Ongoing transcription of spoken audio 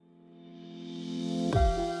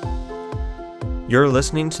You're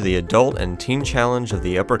listening to the Adult and Teen Challenge of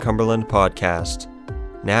the Upper Cumberland podcast.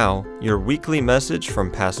 Now, your weekly message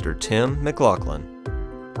from Pastor Tim McLaughlin.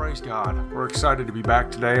 Praise God. We're excited to be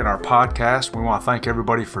back today in our podcast. We want to thank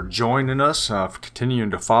everybody for joining us, for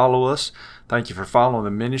continuing to follow us. Thank you for following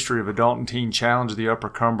the ministry of Adult and Teen Challenge of the Upper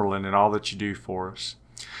Cumberland and all that you do for us.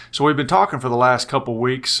 So we've been talking for the last couple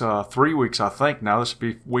weeks, 3 weeks I think now, this will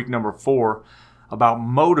be week number 4, about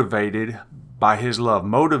motivated by His love,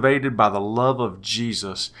 motivated by the love of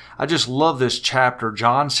Jesus. I just love this chapter,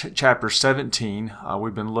 John chapter 17.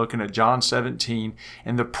 We've been looking at John 17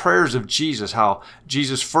 and the prayers of Jesus, how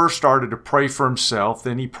Jesus first started to pray for Himself,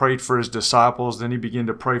 then He prayed for His disciples, then He began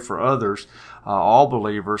to pray for others, all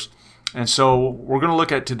believers. And so we're going to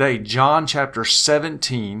look at today John chapter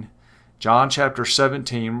 17. John chapter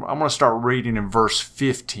 17, I'm going to start reading in verse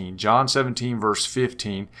 15. John 17, verse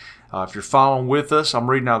 15. If you're following with us, I'm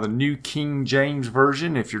reading out of the New King James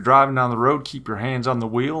Version. If you're driving down the road, keep your hands on the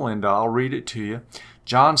wheel and I'll read it to you.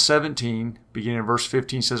 John 17, beginning in verse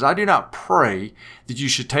 15, says, I do not pray that you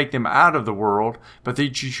should take them out of the world, but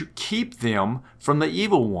that you should keep them from the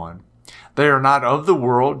evil one. They are not of the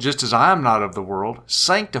world, just as I am not of the world.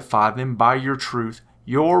 Sanctify them by your truth.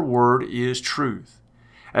 Your word is truth.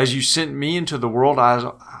 As you sent me into the world,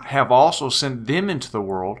 I have also sent them into the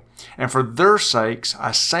world. And for their sakes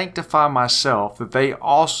I sanctify myself, that they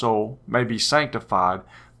also may be sanctified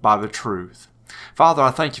by the truth. Father,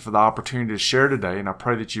 I thank you for the opportunity to share today, and I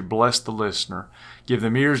pray that you bless the listener. Give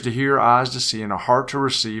them ears to hear, eyes to see, and a heart to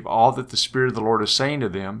receive all that the Spirit of the Lord is saying to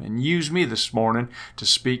them. And use me this morning to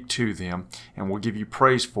speak to them. And we'll give you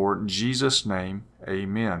praise for it. In Jesus' name,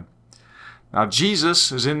 amen. Now,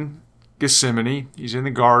 Jesus is in Gethsemane. He's in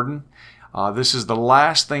the garden. This is the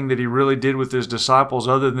last thing that He really did with His disciples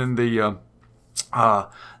other than the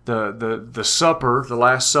supper, the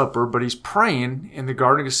Last Supper. But He's praying in the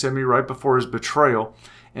Garden of Gethsemane right before His betrayal.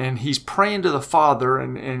 And He's praying to the Father,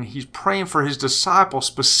 and He's praying for His disciples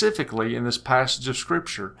specifically in this passage of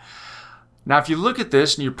Scripture. Now, if you look at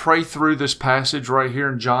this and you pray through this passage right here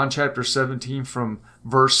in John chapter 17 from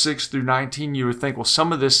verse 6 through 19, you would think, well,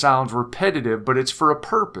 some of this sounds repetitive, but it's for a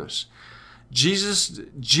purpose.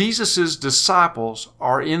 Jesus's disciples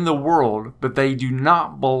are in the world, but they do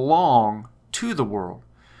not belong to the world.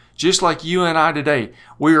 Just like you and I today,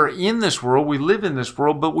 we are in this world, we live in this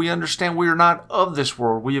world, but we understand we are not of this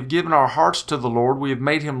world. We have given our hearts to the Lord. We have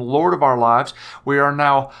made Him Lord of our lives. We are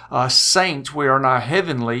now saints. We are now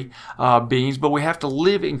heavenly beings, but we have to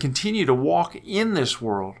live and continue to walk in this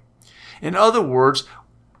world. In other words,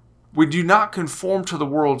 we do not conform to the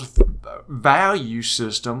world's value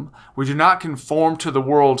system. We do not conform to the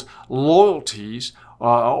world's loyalties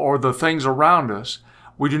or the things around us.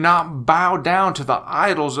 We do not bow down to the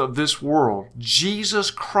idols of this world.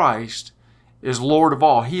 Jesus Christ is Lord of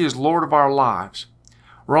all. He is Lord of our lives.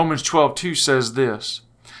 Romans 12:2 says this.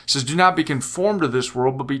 It says, do not be conformed to this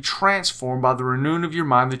world, but be transformed by the renewing of your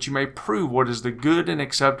mind, that you may prove what is the good and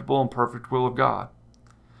acceptable and perfect will of God.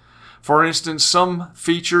 For instance, some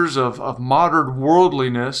features of modern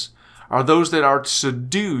worldliness are those that are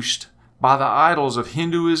seduced by the idols of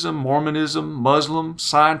Hinduism, Mormonism, Muslim,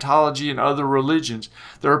 Scientology, and other religions.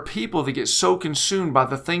 There are people that get so consumed by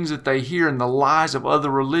the things that they hear and the lies of other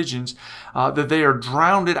religions that they are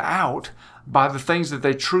drowned out by the things that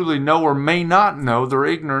they truly know or may not know, their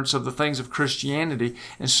ignorance of the things of Christianity.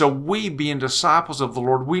 And so we, being disciples of the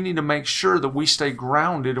Lord, we need to make sure that we stay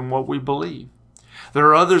grounded in what we believe. There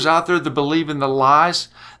are others out there that believe in the lies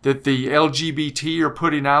that the LGBT are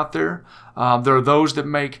putting out there. There are those that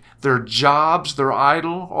make their jobs their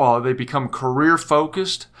idol, or they become career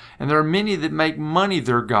focused. And there are many that make money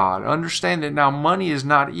their God. Understand that now money is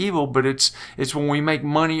not evil, but it's when we make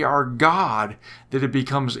money our God that it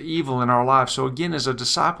becomes evil in our lives. So again, as a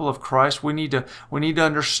disciple of Christ, we need to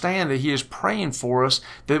understand that He is praying for us,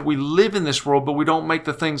 that we live in this world, but we don't make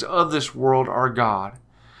the things of this world our God.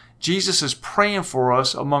 Jesus is praying for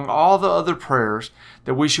us, among all the other prayers,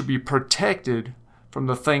 that we should be protected from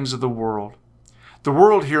the things of the world. The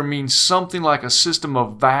world here means something like a system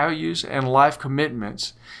of values and life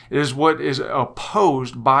commitments. It is what is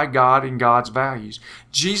opposed by God and God's values.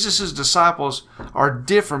 Jesus' disciples are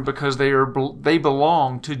different because they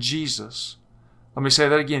belong to Jesus. Let me say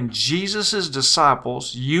that again. Jesus'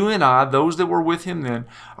 disciples, you and I, those that were with Him then,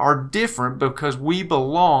 are different because we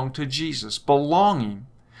belong to Jesus.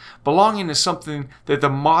 Belonging is something that the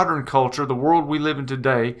modern culture, the world we live in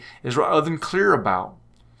today, is unclear about.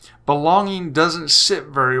 Belonging doesn't sit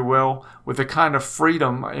very well with the kind of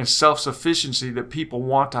freedom and self-sufficiency that people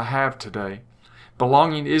want to have today.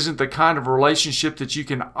 Belonging isn't the kind of relationship that you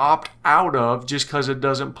can opt out of just because it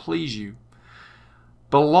doesn't please you.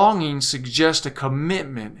 Belonging suggests a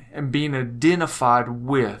commitment and being identified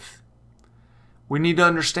with. We need to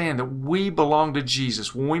understand that we belong to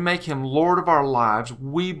Jesus. When we make Him Lord of our lives,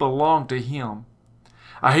 we belong to Him.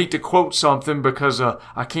 I hate to quote something because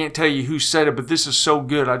I can't tell you who said it, but this is so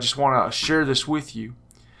good. I just want to share this with you.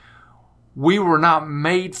 We were not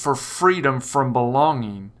made for freedom from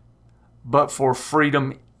belonging, but for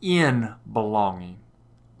freedom in belonging.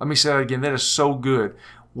 Let me say that again. That is so good.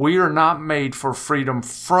 We are not made for freedom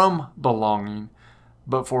from belonging,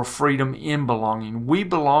 but for freedom in belonging. We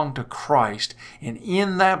belong to Christ, and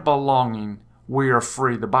in that belonging, we are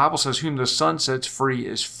free. The Bible says, whom the Son sets free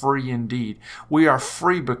is free indeed. We are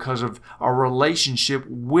free because of our relationship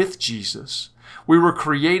with Jesus. We were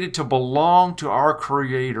created to belong to our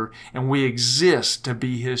Creator, and we exist to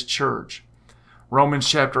be His church. Romans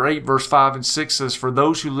chapter 8, verse 5 and 6 says, for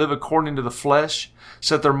those who live according to the flesh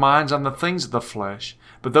set their minds on the things of the flesh,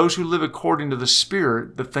 but those who live according to the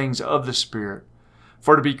Spirit, the things of the Spirit.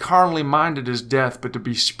 For to be carnally minded is death, but to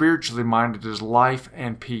be spiritually minded is life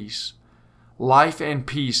and peace. Life and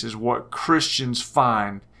peace is what Christians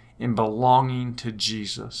find in belonging to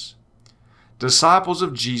Jesus. Disciples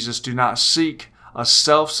of Jesus do not seek a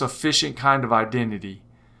self-sufficient kind of identity,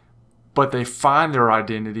 but they find their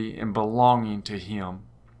identity in belonging to Him.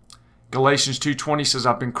 Galatians 2:20 says,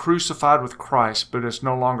 I've been crucified with Christ, but it's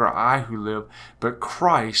no longer I who live, but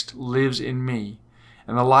Christ lives in me.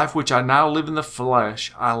 And the life which I now live in the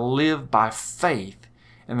flesh, I live by faith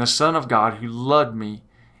in the Son of God who loved me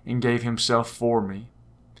and gave Himself for me.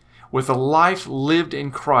 With a life lived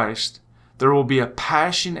in Christ, there will be a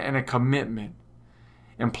passion and a commitment.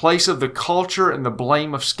 In place of the culture and the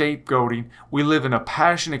blame of scapegoating, we live in a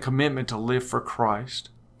passion and commitment to live for Christ.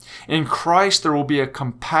 In Christ, there will be a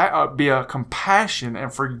compassion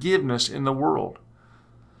and forgiveness in the world.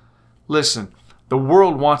 Listen, the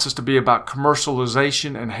world wants us to be about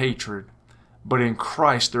commercialization and hatred, but in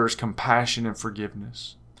Christ there is compassion and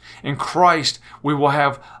forgiveness. In Christ, we will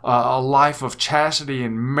have a life of chastity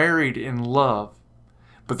and married in love,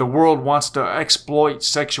 but the world wants to exploit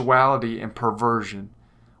sexuality and perversion.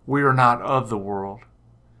 We are not of the world.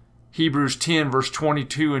 Hebrews 10, verse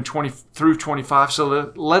 22 and 20 through 25,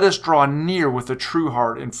 so let us draw near with a true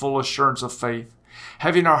heart in full assurance of faith,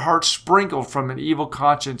 having our hearts sprinkled from an evil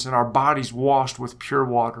conscience and our bodies washed with pure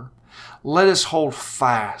water. Let us hold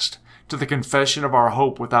fast to the confession of our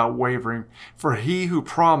hope without wavering, for He who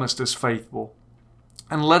promised is faithful.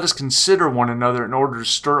 And let us consider one another in order to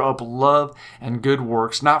stir up love and good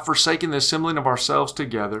works, not forsaking the assembling of ourselves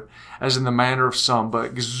together, as in the manner of some, but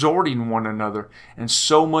exhorting one another, and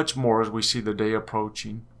so much more as we see the day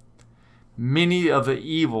approaching. Many of the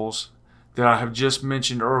evils that I have just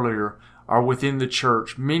mentioned earlier are within the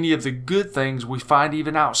church. Many of the good things we find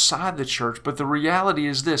even outside the church. But the reality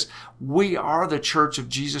is this: we are the church of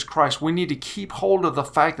Jesus Christ. We need to keep hold of the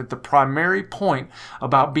fact that the primary point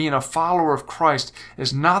about being a follower of Christ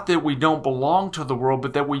is not that we don't belong to the world,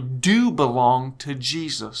 but that we do belong to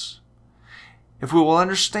Jesus. If we will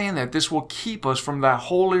understand that, this will keep us from that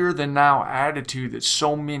holier-than-thou attitude that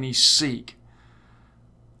so many seek.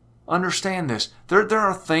 Understand this. There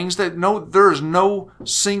are things that there is no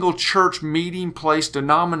single church, meeting place,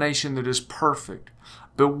 denomination that is perfect.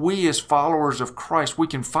 But we as followers of Christ, we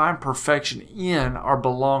can find perfection in our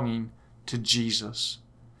belonging to Jesus.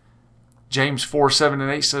 James 4, 7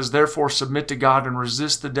 and 8 says, therefore submit to God and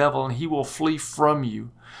resist the devil, and he will flee from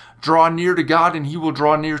you. Draw near to God, and he will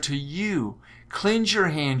draw near to you. Cleanse your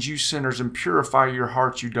hands, you sinners, and purify your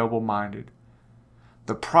hearts, you double-minded.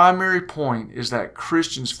 The primary point is that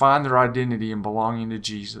Christians find their identity in belonging to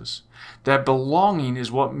Jesus. That belonging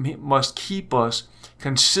is what must keep us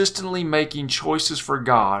consistently making choices for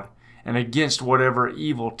God and against whatever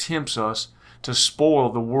evil tempts us to spoil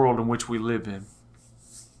the world in which we live in.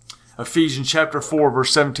 Ephesians chapter 4,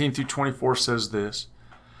 verse 17 through 24 says this,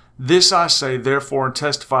 this I say, therefore, and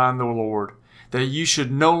testify in the Lord, that you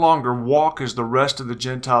should no longer walk as the rest of the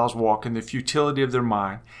Gentiles walk in the futility of their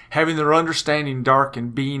mind, having their understanding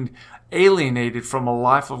darkened, being alienated from a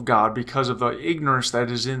life of God because of the ignorance that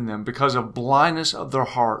is in them, because of blindness of their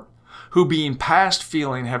heart, who being past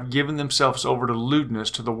feeling have given themselves over to lewdness,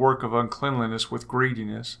 to the work of uncleanliness with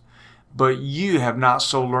greediness. But you have not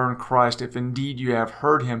so learned Christ, if indeed you have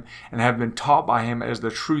heard him and have been taught by him as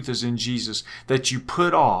the truth is in Jesus, that you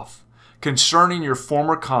put off, concerning your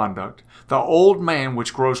former conduct, the old man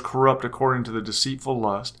which grows corrupt according to the deceitful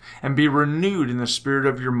lust, and be renewed in the spirit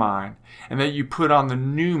of your mind, and that you put on the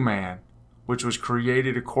new man, which was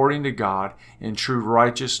created according to God in true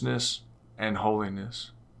righteousness and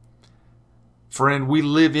holiness. Friend, we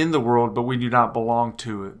live in the world, but we do not belong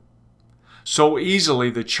to it. So easily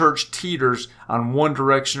the church teeters on one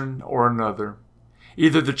direction or another.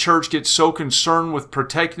 Either the church gets so concerned with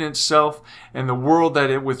protecting itself and the world that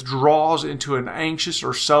it withdraws into an anxious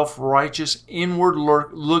or self-righteous,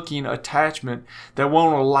 inward-looking attachment that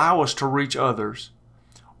won't allow us to reach others.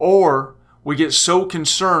 Or we get so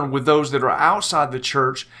concerned with those that are outside the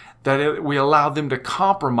church that we allow them to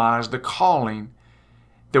compromise the calling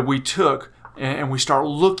that we took, and we start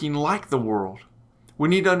looking like the world. We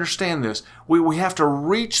need to understand this. We have to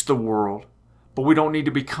reach the world, but we don't need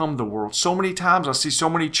to become the world. So many times I see so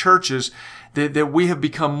many churches that we have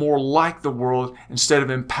become more like the world instead of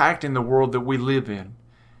impacting the world that we live in.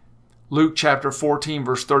 Luke chapter 14,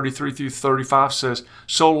 verse 33 through 35 says,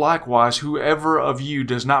 "So likewise, whoever of you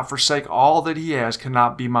does not forsake all that he has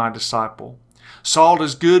cannot be my disciple. Salt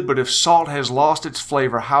is good, but if salt has lost its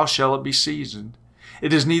flavor, how shall it be seasoned?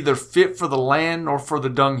 It is neither fit for the land nor for the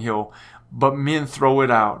dunghill, but men throw it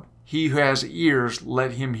out. He who has ears,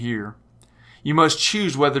 let him hear." You must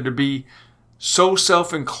choose whether to be so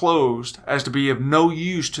self-enclosed as to be of no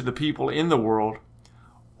use to the people in the world,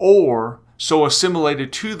 or so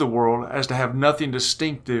assimilated to the world as to have nothing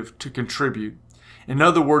distinctive to contribute. In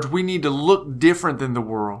other words, we need to look different than the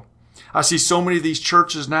world. I see so many of these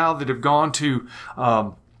churches now that have gone to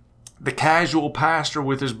the casual pastor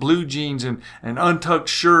with his blue jeans and untucked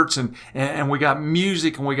shirts, and we got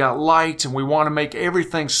music and we got lights, and we want to make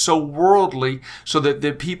everything so worldly so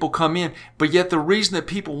that people come in. But yet the reason that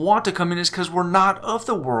people want to come in is because we're not of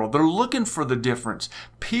the world. They're looking for the difference.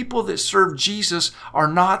 People that serve Jesus are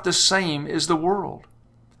not the same as the world.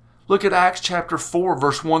 Look at Acts chapter 4,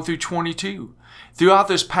 verse 1 through 22. Throughout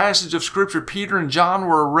this passage of Scripture, Peter and John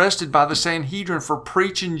were arrested by the Sanhedrin for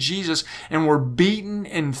preaching Jesus and were beaten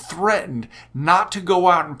and threatened not to go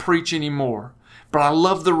out and preach anymore. But I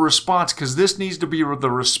love the response, because this needs to be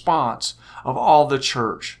the response of all the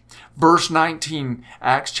church. Verse 19,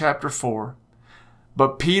 Acts chapter 4.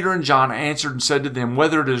 "But Peter and John answered and said to them,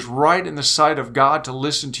 Whether it is right in the sight of God to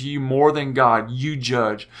listen to you more than God, you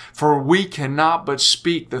judge. For we cannot but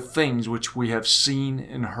speak the things which we have seen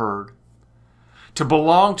and heard." To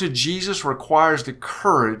belong to Jesus requires the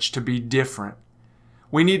courage to be different.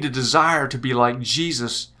 We need to desire to be like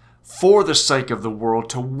Jesus for the sake of the world,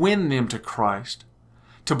 to win them to Christ.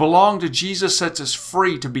 To belong to Jesus sets us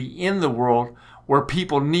free to be in the world where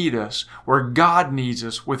people need us, where God needs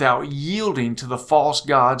us, without yielding to the false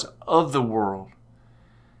gods of the world.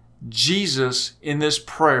 Jesus, in this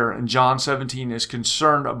prayer in John 17, is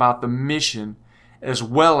concerned about the mission as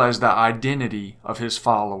well as the identity of his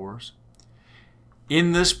followers.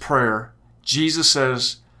 In this prayer, Jesus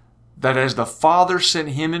says that as the Father sent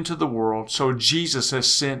him into the world, so Jesus has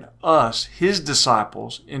sent us, his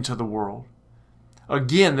disciples, into the world.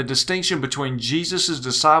 Again, the distinction between Jesus'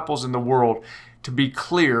 disciples and the world, to be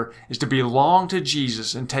clear, is to belong to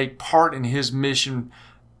Jesus and take part in his mission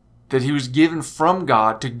that he was given from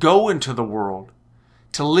God to go into the world,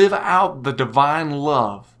 to live out the divine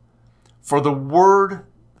love for the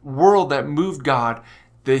world that moved God,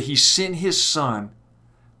 that he sent his Son,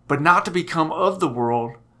 but not to become of the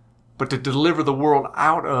world, but to deliver the world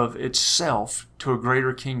out of itself to a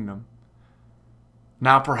greater kingdom.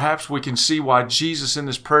 Now perhaps we can see why Jesus in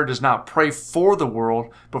this prayer does not pray for the world,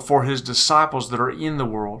 but for his disciples that are in the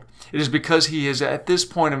world. It is because he is at this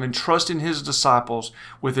point of entrusting his disciples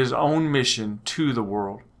with his own mission to the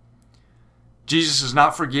world. Jesus is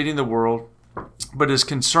not forgetting the world, but his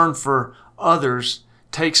concern for others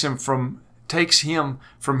takes him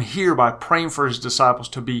from here by praying for his disciples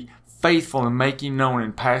to be faithful in making known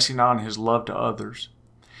and passing on his love to others.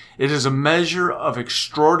 It is a measure of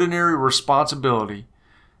extraordinary responsibility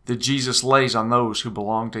that Jesus lays on those who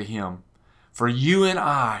belong to him. For you and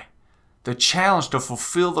I, the challenge to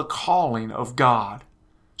fulfill the calling of God.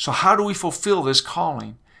 So how do we fulfill this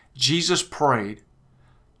calling? Jesus prayed,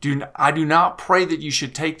 I do not pray that you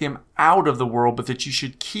should take them out of the world, but that you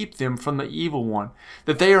should keep them from the evil one.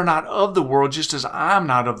 That they are not of the world, just as I am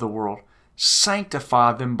not of the world.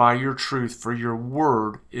 Sanctify them by your truth, for your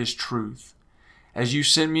word is truth. As you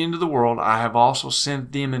sent me into the world, I have also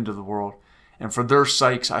sent them into the world. And for their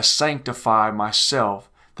sakes I sanctify myself,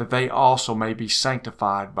 that they also may be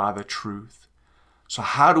sanctified by the truth. So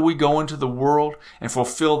how do we go into the world and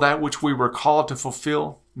fulfill that which we were called to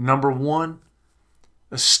fulfill? Number one,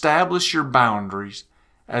 establish your boundaries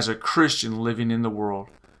as a Christian living in the world.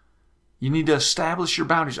 You need to establish your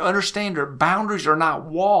boundaries. Understand that boundaries are not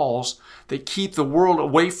walls that keep the world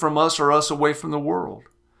away from us or us away from the world.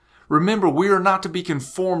 Remember, we are not to be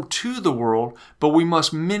conformed to the world, but we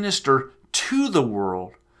must minister to the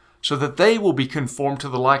world so that they will be conformed to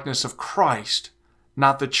the likeness of Christ,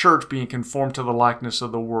 not the church being conformed to the likeness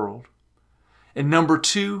of the world. And number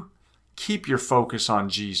 2, keep your focus on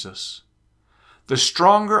Jesus. The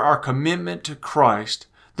stronger our commitment to Christ,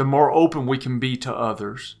 the more open we can be to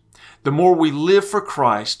others. The more we live for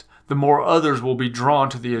Christ, the more others will be drawn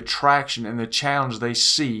to the attraction and the challenge they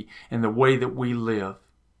see in the way that we live.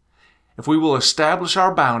 If we will establish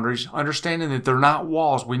our boundaries, understanding that they're not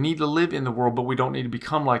walls, we need to live in the world, but we don't need to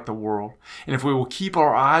become like the world. And if we will keep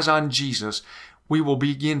our eyes on Jesus, people will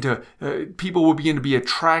begin to be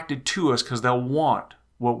attracted to us because they'll want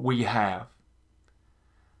what we have.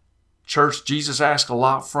 Church, Jesus asks a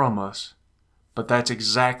lot from us, but that's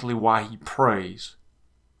exactly why He prays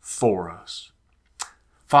for us.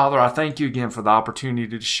 Father, I thank You again for the opportunity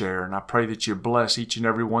to share, and I pray that You bless each and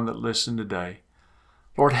every one that listened today.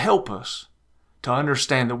 Lord, help us to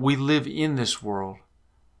understand that we live in this world,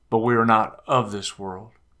 but we are not of this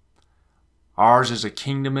world. Ours is a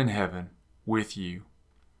kingdom in heaven with You.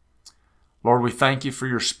 Lord, we thank You for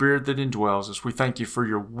Your Spirit that indwells us. We thank You for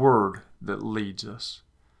Your Word that leads us.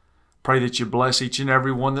 Pray that You bless each and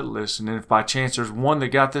every one that listened, and if by chance there's one that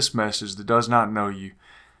got this message that does not know You,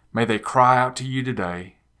 may they cry out to You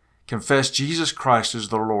today, confess Jesus Christ as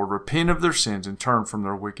their Lord, repent of their sins, and turn from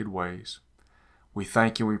their wicked ways. We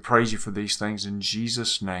thank You and we praise You for these things in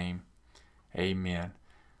Jesus' name. Amen.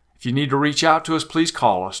 If you need to reach out to us, please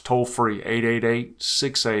call us toll free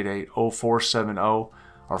 888-688-0470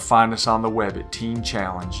 or find us on the web at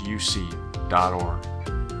teenchallengeuc.org.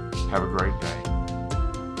 Have a great day.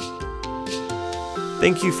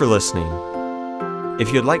 Thank you for listening.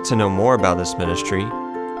 If you'd like to know more about this ministry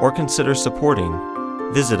or consider supporting,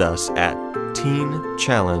 visit us at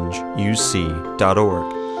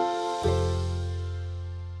teenchallengeuc.org.